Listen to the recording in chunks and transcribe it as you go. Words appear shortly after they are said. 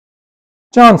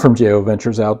John from JO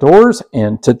Ventures Outdoors,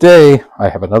 and today I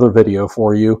have another video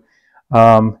for you.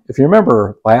 If you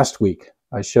remember last week,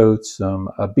 I showed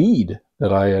a bead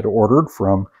that I had ordered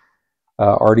from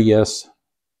RDS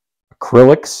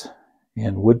Acrylics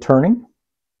and Wood Turning.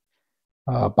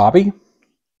 Bobby,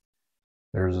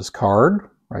 there's his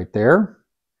card right there.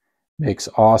 Makes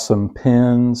awesome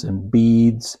pins and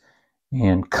beads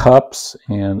and cups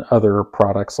and other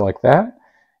products like that.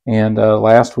 And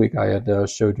last week I had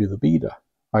showed you the bead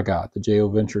I got, the JO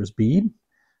Ventures bead.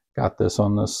 Got this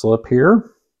on the slip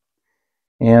here.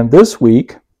 And this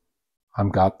week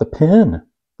I've got the pin.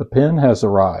 The pin has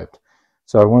arrived.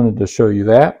 So I wanted to show you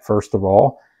that first of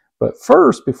all. But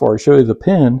first, before I show you the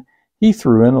pin, he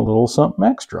threw in a little something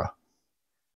extra.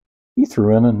 He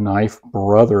threw in a Knife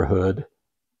Brotherhood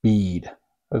bead.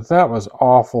 That was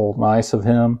awful nice of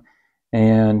him.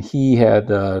 And he had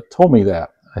told me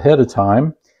that ahead of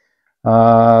time.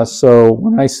 So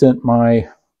when I sent my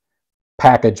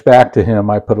package back to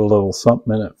him, I put a little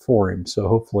something in it for him. So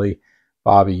hopefully,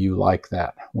 Bobby, you like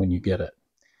that when you get it.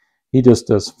 He just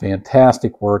does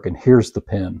fantastic work, and here's the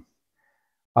pin.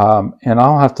 And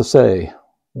I'll have to say,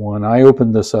 when I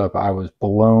opened this up, I was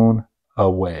blown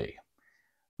away.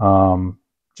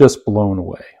 Just blown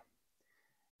away.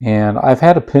 And I've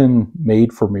had a pin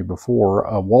made for me before.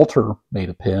 Walter made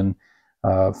a pin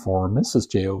for Mrs.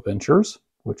 JO Ventures,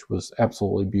 which was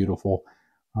absolutely beautiful.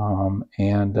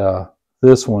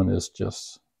 This one is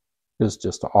just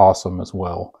awesome as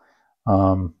well.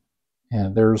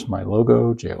 And there's my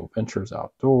logo, JO Ventures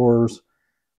Outdoors.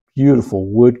 Beautiful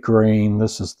wood grain.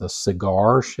 This is the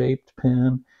cigar-shaped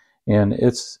pin, and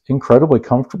it's incredibly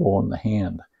comfortable in the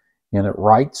hand, and it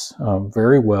writes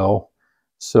very well.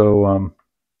 So,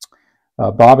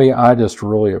 Bobby, I just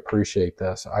really appreciate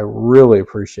this. I really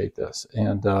appreciate this.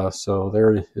 And so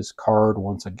there is his card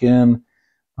once again.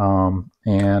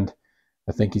 And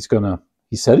I think he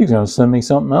said he's going to send me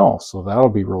something else. So that'll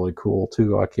be really cool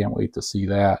too. I can't wait to see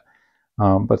that.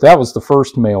 But that was the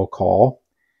first mail call.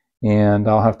 And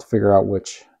I'll have to figure out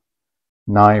which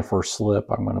knife or slip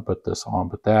I'm going to put this on.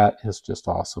 But that is just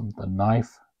awesome. The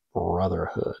Knife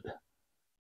Brotherhood.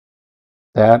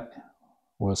 That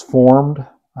was formed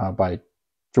by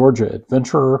Georgia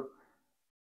Adventurer.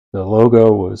 The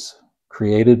logo was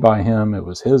created by him. It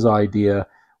was his idea.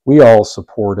 We all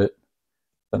support it.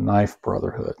 The Knife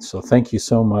Brotherhood. So thank you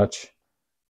so much,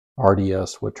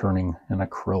 RDS Wood Turning and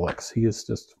Acrylics. He is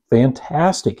just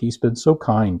fantastic. He's been so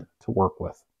kind to work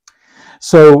with.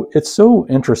 So it's so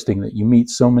interesting that you meet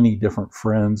so many different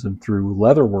friends, and through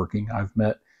leatherworking, I've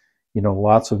met,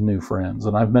 lots of new friends,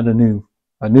 and I've met a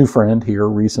new friend here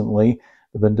recently.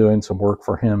 I've been doing some work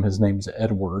for him. His name's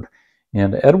Edward.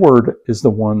 And Edward is the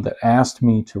one that asked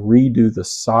me to redo the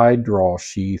side draw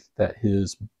sheath that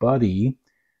his buddy,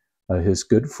 his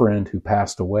good friend who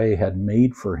passed away, had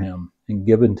made for him and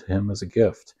given to him as a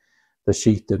gift. The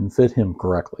sheath didn't fit him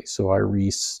correctly. So I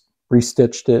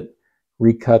restitched it,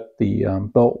 recut the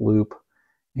belt loop,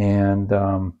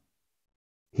 and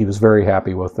he was very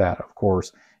happy with that, of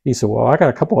course. He said, well, I got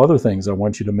a couple other things I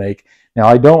want you to make. Now,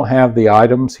 I don't have the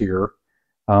items here.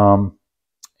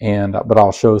 But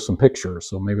I'll show some pictures.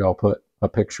 So maybe I'll put a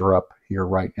picture up here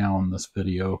right now in this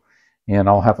video, and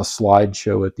I'll have a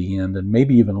slideshow at the end, and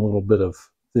maybe even a little bit of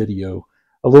video,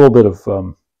 a little bit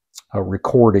of a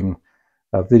recording,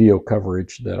 video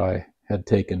coverage that I had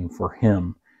taken for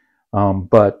him.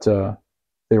 But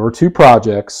there were two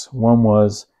projects. One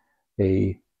was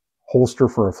a holster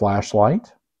for a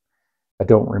flashlight. I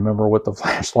don't remember what the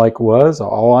flashlight was.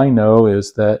 All I know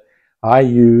is that I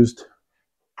used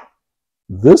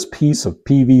this piece of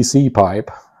PVC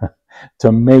pipe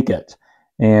to make it.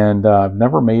 And I've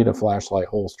never made a flashlight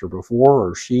holster before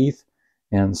or sheath.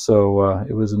 And so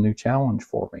it was a new challenge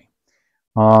for me.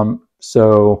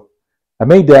 So I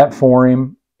made that for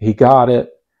him. He got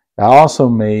it. I also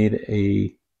made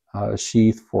a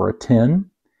sheath for a tin.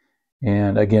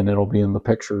 And again, it'll be in the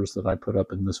pictures that I put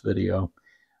up in this video.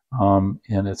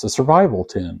 And it's a survival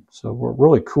tin. So a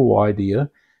really cool idea.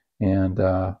 And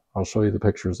I'll show you the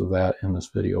pictures of that in this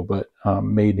video, but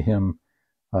made him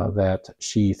that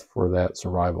sheath for that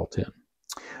survival tin.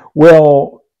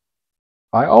 Well,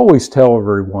 I always tell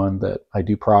everyone that I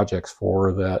do projects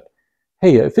for that,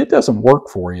 hey, if it doesn't work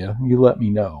for you, you let me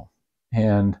know.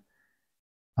 And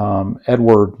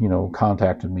Edward,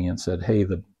 contacted me and said, hey,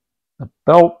 the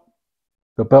belt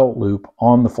loop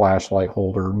on the flashlight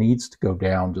holder needs to go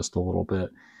down just a little bit.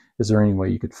 Is there any way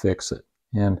you could fix it?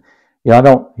 And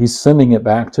he's sending it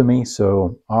back to me,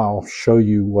 so I'll show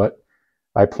you what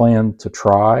I plan to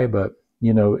try, but,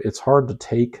 it's hard to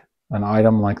take an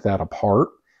item like that apart.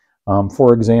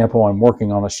 For example, I'm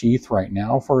working on a sheath right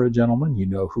now for a gentleman. You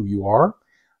know who you are.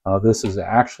 This is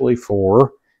actually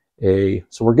for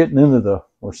so we're getting into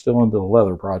we're still into the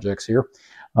leather projects here.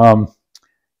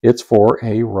 It's for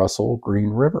a Russell Green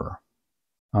River.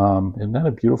 Isn't that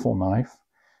a beautiful knife?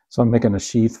 So I'm making a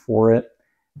sheath for it.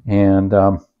 And,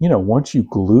 you know, once you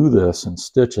glue this and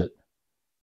stitch it,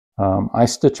 I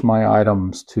stitch my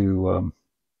items to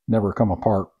never come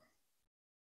apart.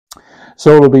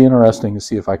 So it'll be interesting to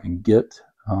see if I can get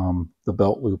the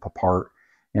belt loop apart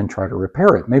and try to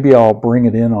repair it. Maybe I'll bring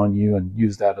it in on you and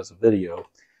use that as a video.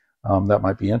 That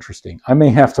might be interesting. I may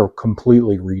have to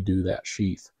completely redo that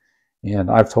sheath.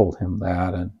 And I've told him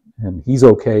that, and he's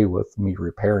okay with me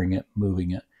repairing it,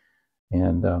 moving it.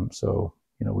 And so,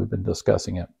 you know, we've been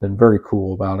discussing it. Been very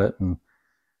cool about it. And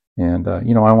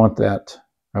you know, I want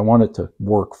it to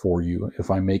work for you if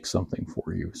I make something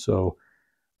for you. So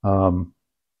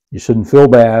you shouldn't feel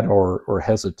bad or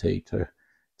hesitate to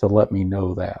let me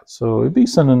know that. So he'd be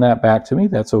sending that back to me.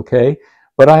 That's okay.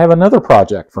 But I have another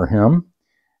project for him.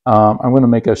 I'm going to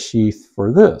make a sheath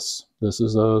for this. This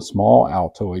is a small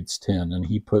Altoids tin, and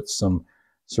he puts some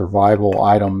survival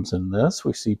items in this.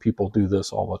 We see people do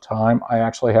this all the time. I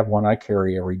actually have one I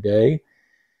carry every day.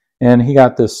 And he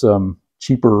got this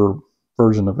cheaper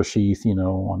version of a sheath, you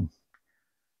know, on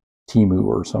Temu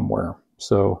or somewhere.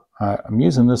 So I'm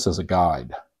using this as a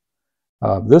guide.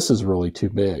 This is really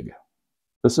too big.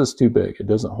 This is too big. It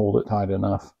doesn't hold it tight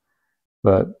enough,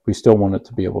 but we still want it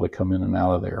to be able to come in and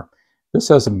out of there. This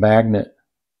has a magnet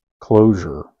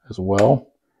closure as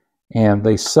well, and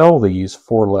they sell these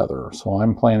for leather. So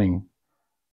I'm planning,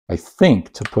 I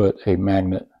think, to put a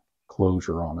magnet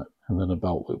closure on it and then a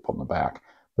belt loop on the back.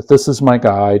 But this is my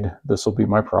guide. This will be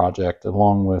my project,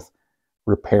 along with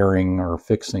repairing or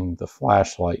fixing the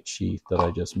flashlight sheath that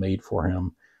I just made for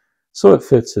him, so it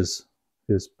fits his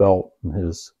belt and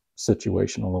his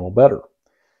situation a little better.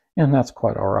 And that's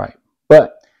quite all right.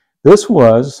 But this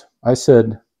was, I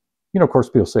said, you know, of course,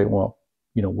 people say, well,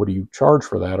 you know, what do you charge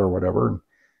for that or whatever? And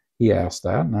he asked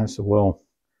that, and I said, well,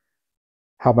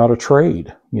 how about a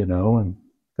trade, you know? And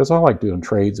because I like doing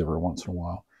trades every once in a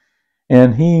while.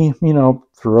 And he, you know,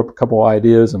 threw up a couple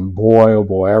ideas, and boy, oh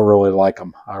boy, I really like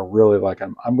them. I really like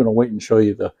them. I'm going to wait and show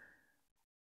you the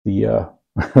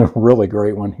really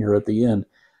great one here at the end.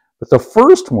 But the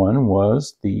first one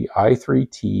was the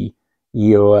i3T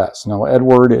EOS. Now,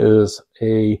 Edward is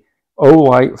a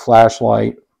Olight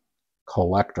flashlight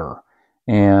collector,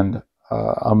 and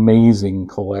amazing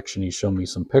collection. He showed me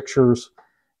some pictures,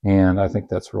 and I think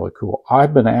that's really cool.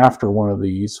 I've been after one of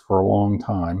these for a long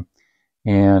time,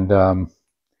 and you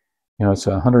know, it's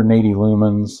 180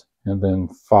 lumens and then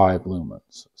 5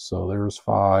 lumens. So there's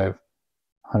 5,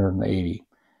 180,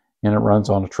 and it runs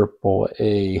on a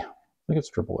AAA. I think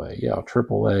it's AAA. Yeah,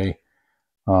 AAA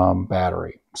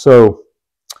battery. So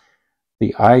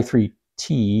the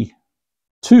i3T2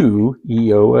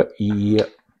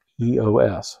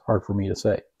 EOS, hard for me to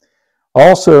say.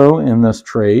 Also in this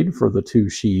trade for the 2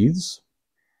 sheaths,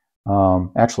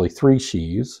 actually 3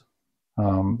 sheaths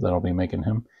that I'll be making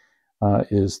him,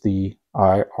 is the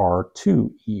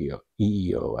IR2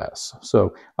 EOS.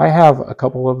 So I have a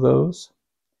couple of those,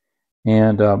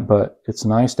 and but it's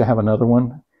nice to have another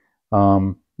one.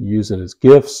 Use it as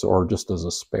gifts or just as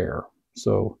a spare.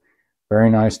 So very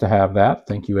nice to have that.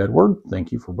 Thank you, Edward.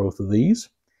 Thank you for both of these.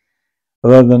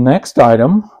 The next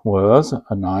item was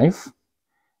a knife,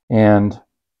 and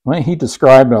when he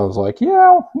described it, I was like,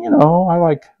 yeah, you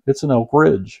know, it's an Elk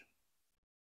Ridge.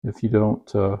 If you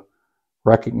don't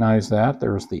recognize that,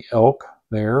 there's the elk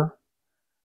there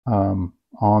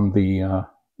on the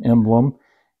emblem,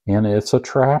 and it's a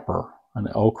trapper, an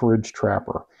Elk Ridge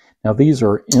trapper. Now, these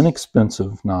are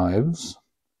inexpensive knives,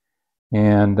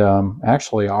 and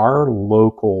actually our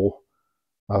local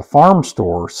farm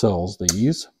store sells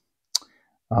these.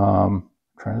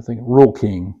 Trying to think, Rural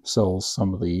King sells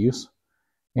some of these,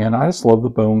 and I just love the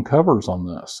bone covers on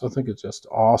this. I think it's just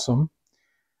awesome.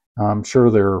 I'm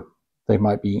sure they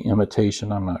might be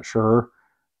imitation, I'm not sure,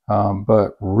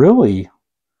 but really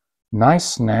nice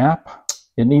snap.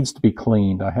 It needs to be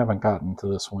cleaned. I haven't gotten to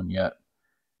this one yet,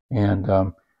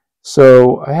 and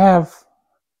so I have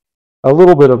a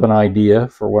little bit of an idea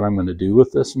for what I'm going to do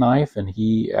with this knife, and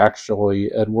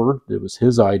Edward, it was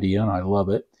his idea, and I love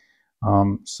it.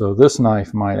 So this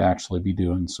knife might actually be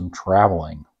doing some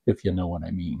traveling, if you know what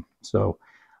I mean. So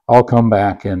I'll come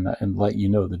back and let you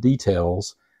know the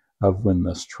details of when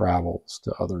this travels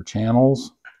to other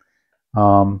channels.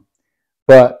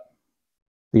 But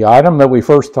the item that we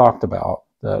first talked about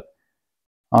that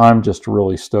I'm just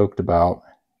really stoked about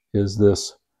is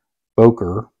this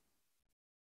Boker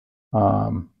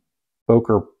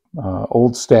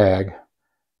Old Stag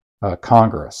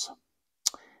Congress.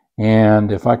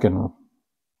 And if I can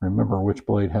remember which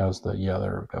blade has the, yeah,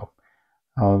 there we go.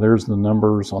 There's the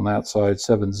numbers on that side,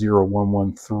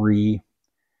 70113.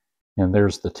 And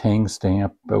there's the Tang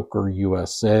stamp, Boker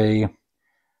USA.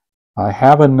 I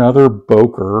have another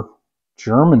Boker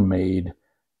German-made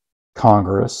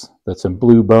Congress that's in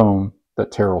blue bone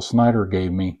that Terrell Snyder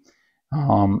gave me.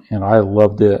 And I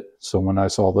loved it. So when I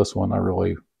saw this one, I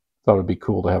really thought it'd be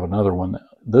cool to have another one.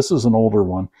 This is an older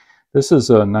one. This is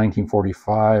a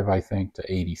 1945, I think, to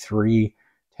 83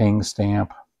 Tang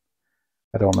stamp.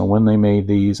 I don't know when they made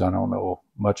these. I don't know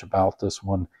much about this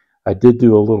one. I did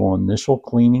do a little initial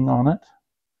cleaning on it.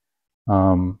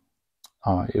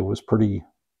 It was pretty,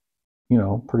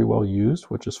 pretty well used,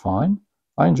 which is fine.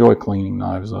 I enjoy cleaning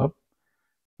knives up.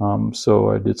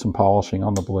 So I did some polishing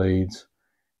on the blades,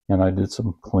 and I did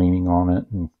some cleaning on it,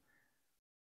 and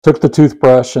took the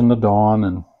toothbrush and the Dawn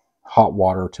and hot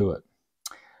water to it.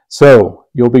 So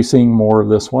you'll be seeing more of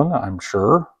this one, I'm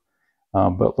sure.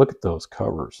 But look at those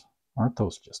covers. Aren't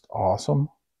those just awesome?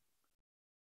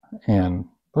 And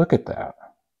look at that.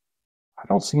 I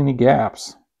don't see any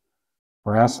gaps.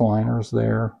 Brass liners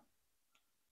there.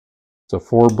 It's a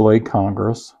 4-blade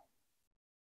Congress.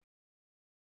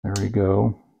 There we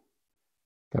go.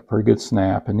 Got pretty good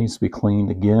snap. It needs to be cleaned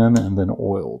again and then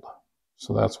oiled.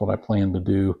 So that's what I plan to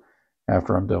do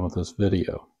after I'm done with this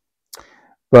video.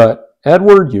 But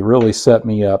Edward, you really set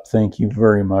me up. Thank you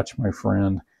very much, my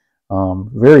friend.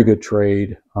 Very good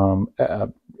trade.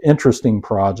 Interesting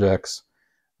projects.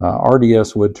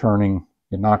 RDS wood turning,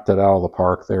 you knocked it out of the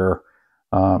park there.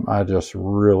 I just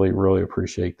really, really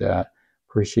appreciate that.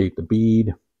 Appreciate the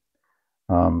bead.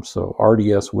 So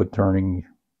RDS wood turning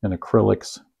and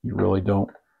acrylics, you really don't.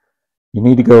 You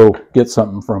need to go get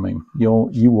something from him. You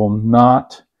will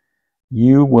not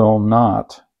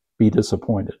be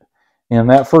disappointed. And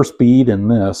that first bead in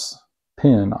this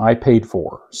pin I paid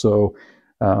for. So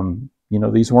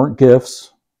these weren't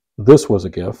gifts. This was a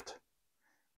gift.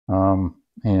 So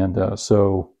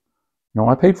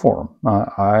I paid for them.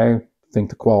 I think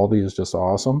the quality is just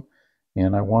awesome,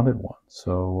 and I wanted one.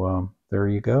 So there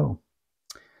you go.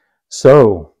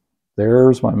 So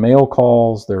there's my mail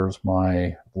calls. There's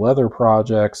my leather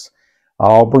projects.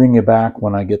 I'll bring you back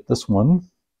when I get this one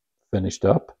finished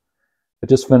up. I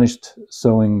just finished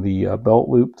sewing the belt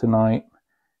loop tonight,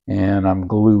 and I'm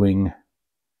gluing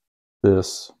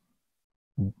this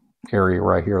area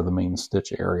right here, the main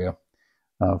stitch area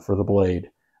for the blade.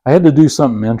 I had to do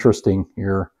something interesting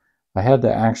here. I had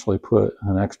to actually put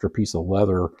an extra piece of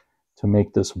leather to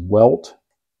make this welt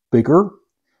bigger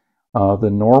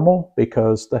than normal,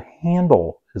 because the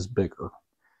handle is bigger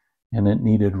and it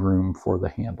needed room for the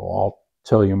handle. I'll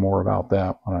tell you more about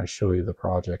that when I show you the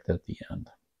project at the end.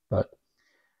 But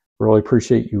really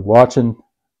appreciate you watching.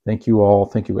 Thank you all.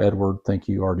 Thank you, Edward. Thank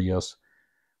you, RDS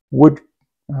Wood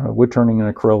Turning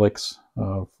and Acrylics,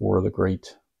 for the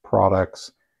great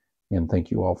products. And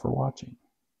thank you all for watching.